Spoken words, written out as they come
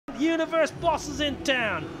Universe bosses in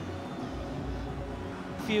town.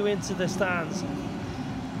 A few into the stands.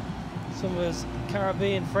 Some of his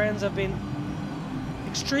Caribbean friends have been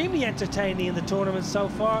extremely entertaining in the tournament so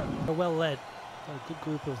far. They're well led. Got a good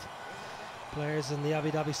group of players in the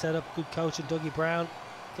Abu Dhabi setup. Good coach in Dougie Brown.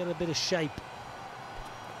 Get a bit of shape.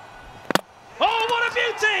 Oh, what a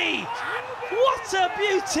beauty! What a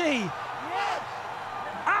beauty!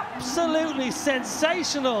 Absolutely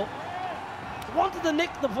sensational. Wanted to nick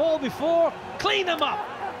the ball before. Clean him up.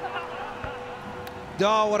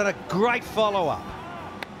 Oh, what a great follow-up.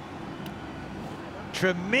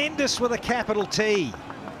 Tremendous with a capital T.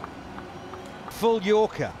 Full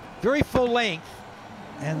Yorker, very full length.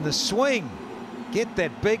 And the swing. Get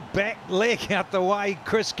that big back leg out the way,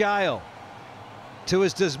 Chris Gayle. To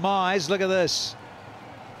his dismise, look at this.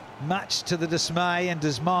 Much to the dismay and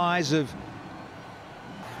dismise of...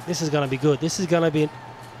 This is going to be good. This is going to be...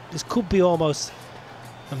 This could be almost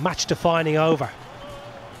a match-defining over.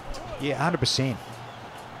 Yeah, 100%.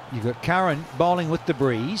 You've got Karan bowling with the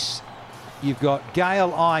breeze. You've got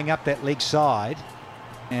Gayle eyeing up that leg side.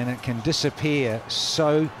 And it can disappear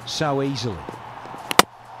so easily.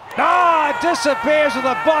 Oh, it disappears with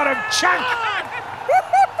a bottom chunk.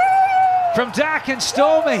 From dark and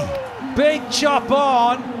stormy. Big chop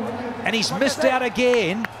on. And he's missed out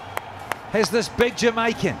again. Has this big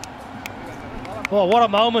Jamaican. Oh, what a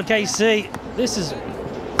moment, KC.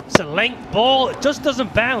 It's a length ball. It just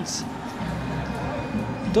doesn't bounce.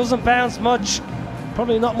 Doesn't bounce much.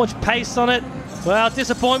 Probably not much pace on it. Well,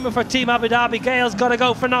 disappointment for Team Abu Dhabi. Gayle's got to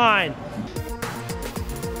go for 9.